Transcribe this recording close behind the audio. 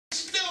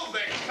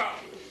come.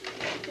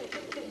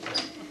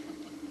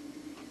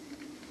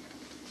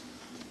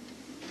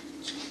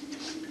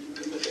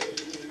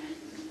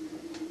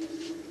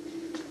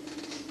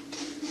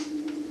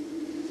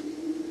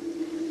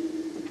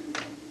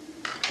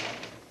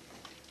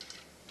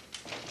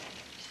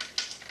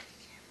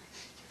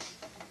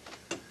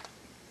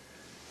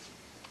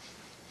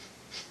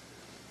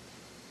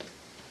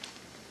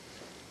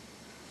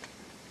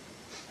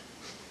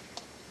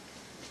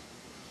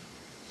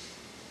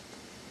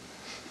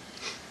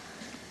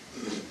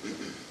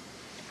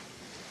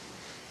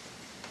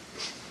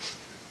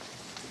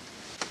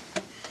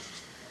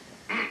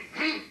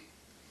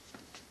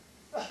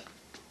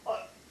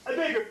 I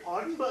beg your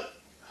pardon, but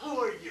who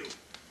are you?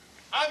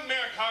 I'm Mayor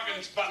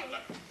Cargan's butler.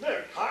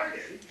 Mayor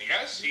Cargan?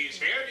 Yes, he's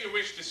here. Do you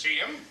wish to see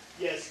him?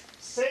 Yes.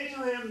 Say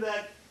to him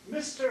that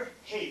Mr.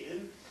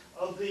 Hayden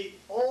of the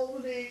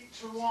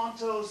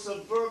Albany-Toronto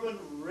Suburban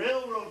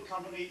Railroad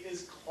Company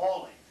is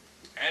calling.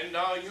 And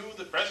are you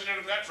the president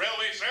of that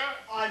railway, sir?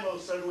 I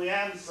most certainly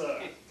am,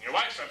 sir. Your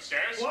wife's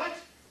upstairs. What?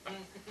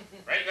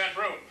 Right in that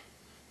room.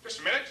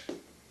 Just a minute.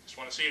 Just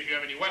want to see if you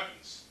have any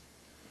weapons.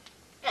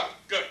 Oh,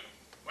 good.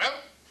 Well,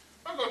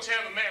 I'll go tell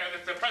the mayor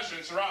that the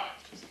president's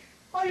arrived.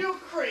 Are you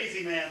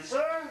crazy, man,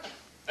 sir?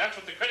 That's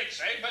what the critics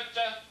say, but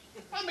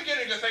I'm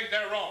beginning to think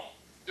they're wrong.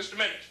 Just a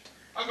minute.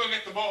 I'll go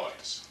get the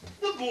boys.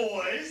 The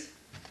boys?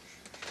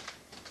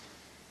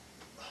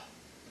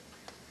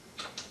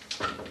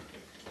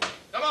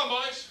 Come on,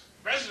 boys.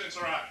 The president's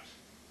arrived.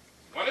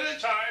 One at a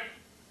time.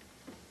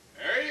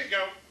 There you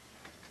go.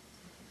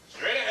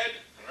 Straight ahead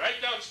and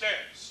right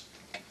downstairs.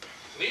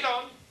 Lead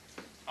on.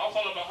 I'll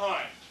follow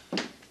behind.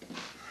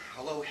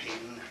 Hello,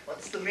 Hayden.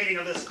 What's the meaning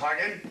of this,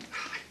 Cargan?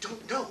 I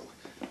don't know.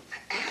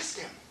 Ask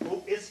him.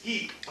 Who is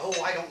he? Oh,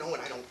 I don't know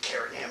and I don't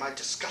care, damn. I'm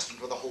disgusted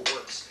with the whole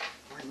works.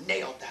 We're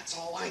nailed, that's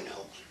all I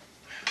know.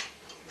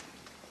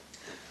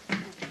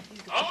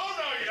 Oh,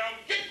 no, you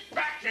don't. Get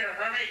back here,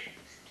 Hermie.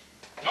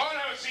 Go and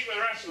have a seat with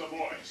the rest of the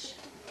boys.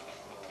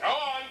 Go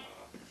on.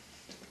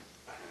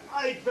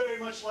 I'd very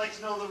much like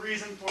to know the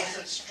reason for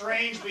such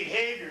strange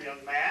behavior,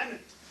 young man.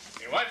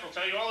 Your wife will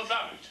tell you all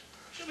about it.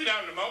 She'll be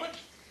down in a moment.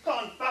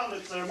 Confound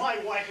it, sir. My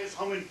wife is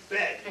home in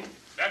bed.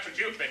 That's what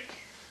you think.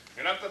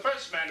 You're not the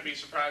first man to be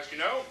surprised, you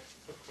know.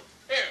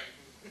 Here,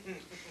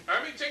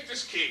 Hermie, take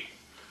this key.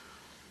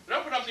 And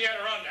open up the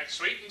Adirondack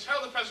suite and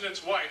tell the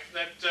president's wife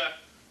that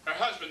her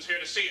husband's here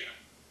to see her.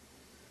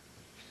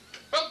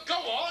 Well, go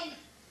on.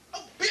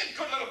 Oh, be a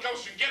good little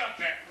ghost and get up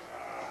there.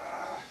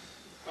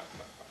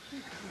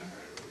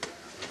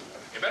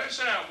 You better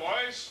sit down,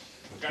 boys.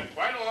 We've got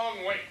quite a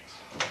long wait.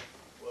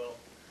 Well,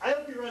 I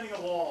hope you're running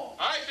along.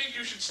 I think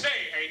you should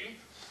stay, Hayden.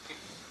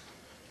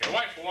 Your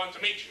wife will want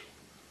to meet you.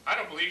 I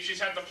don't believe she's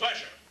had the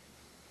pleasure.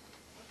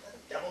 What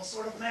the devil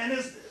sort of man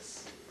is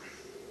this?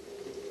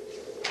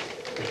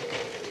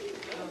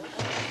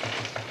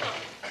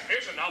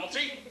 Here's a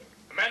novelty.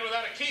 A man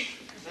without a key.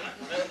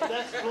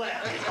 That's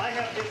bland. If I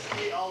have his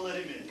key, I'll let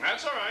him in.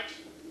 That's all right.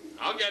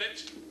 I'll get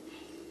it.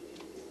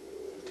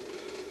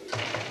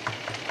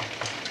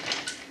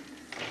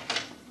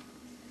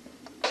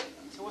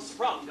 So what's the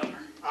problem,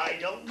 Governor? I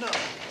don't know.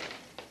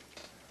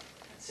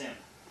 That's him.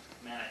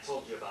 The man I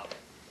told you about.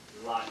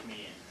 He locked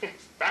me in.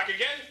 Back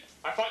again?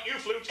 I thought you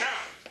flew town.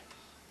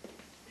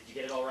 Did you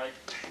get it all right?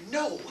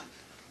 No.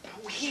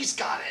 No, he's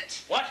got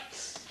it. What?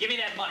 Give me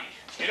that money.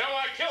 You know,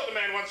 I killed a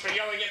man once for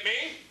yelling at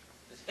me.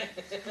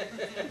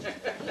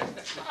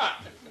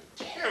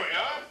 Here we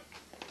are.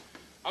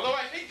 Although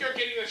I think you're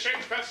getting the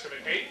shades best of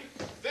it, Hayden.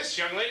 This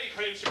young lady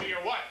claims to be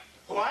your wife.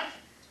 What?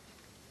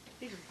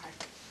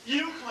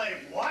 You claim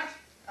what?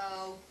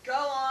 Oh, go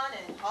on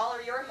and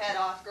holler your head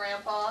off,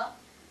 Grandpa.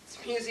 It's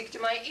music to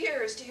my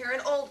ears to hear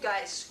an old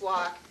guy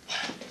squawk.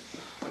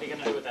 What are you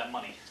going to do with that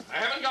money? I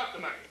haven't got the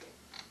money.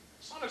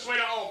 It's on its way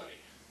to Albany.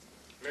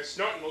 Miss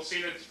Norton will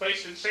see that it's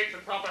placed in safe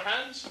and proper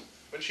hands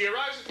when she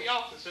arrives at the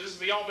offices of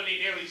the Albany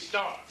Daily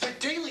Star. The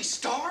Daily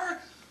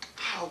Star?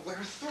 Oh,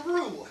 we're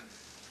through.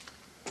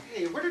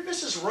 Hey, where did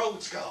Mrs.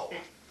 Rhodes go?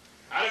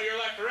 Out of your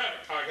life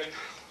forever, Cargan.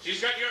 She's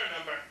got your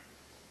number.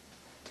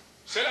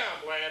 Sit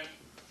down, Bland.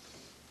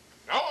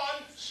 Go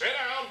on, sit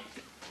down.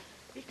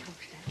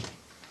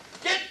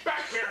 Get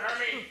back here,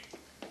 Hermie.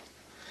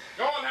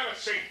 Go on, have a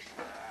seat.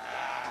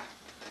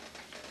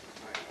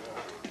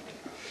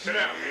 Sit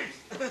down,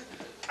 Hayden.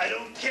 I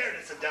don't care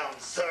to sit down,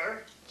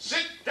 sir.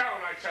 Sit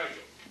down, I tell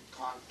you.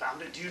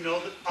 Confound it, do you know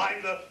that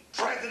I'm the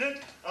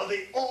president of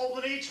the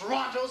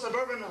Albany-Toronto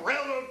Suburban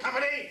Railroad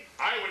Company?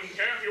 I wouldn't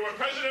care if you were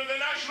president of the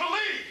National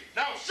League.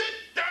 Now sit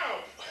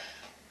down.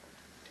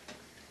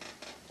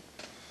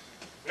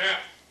 Now,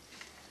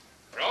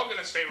 we're all going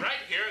to stay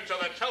right here until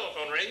that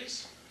telephone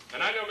rings,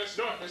 and I know Miss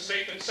Norton is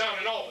safe and sound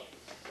in Albany.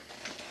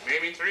 It may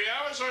mean 3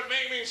 hours or it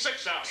may mean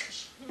 6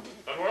 hours,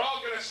 but we're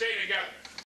all going to stay together.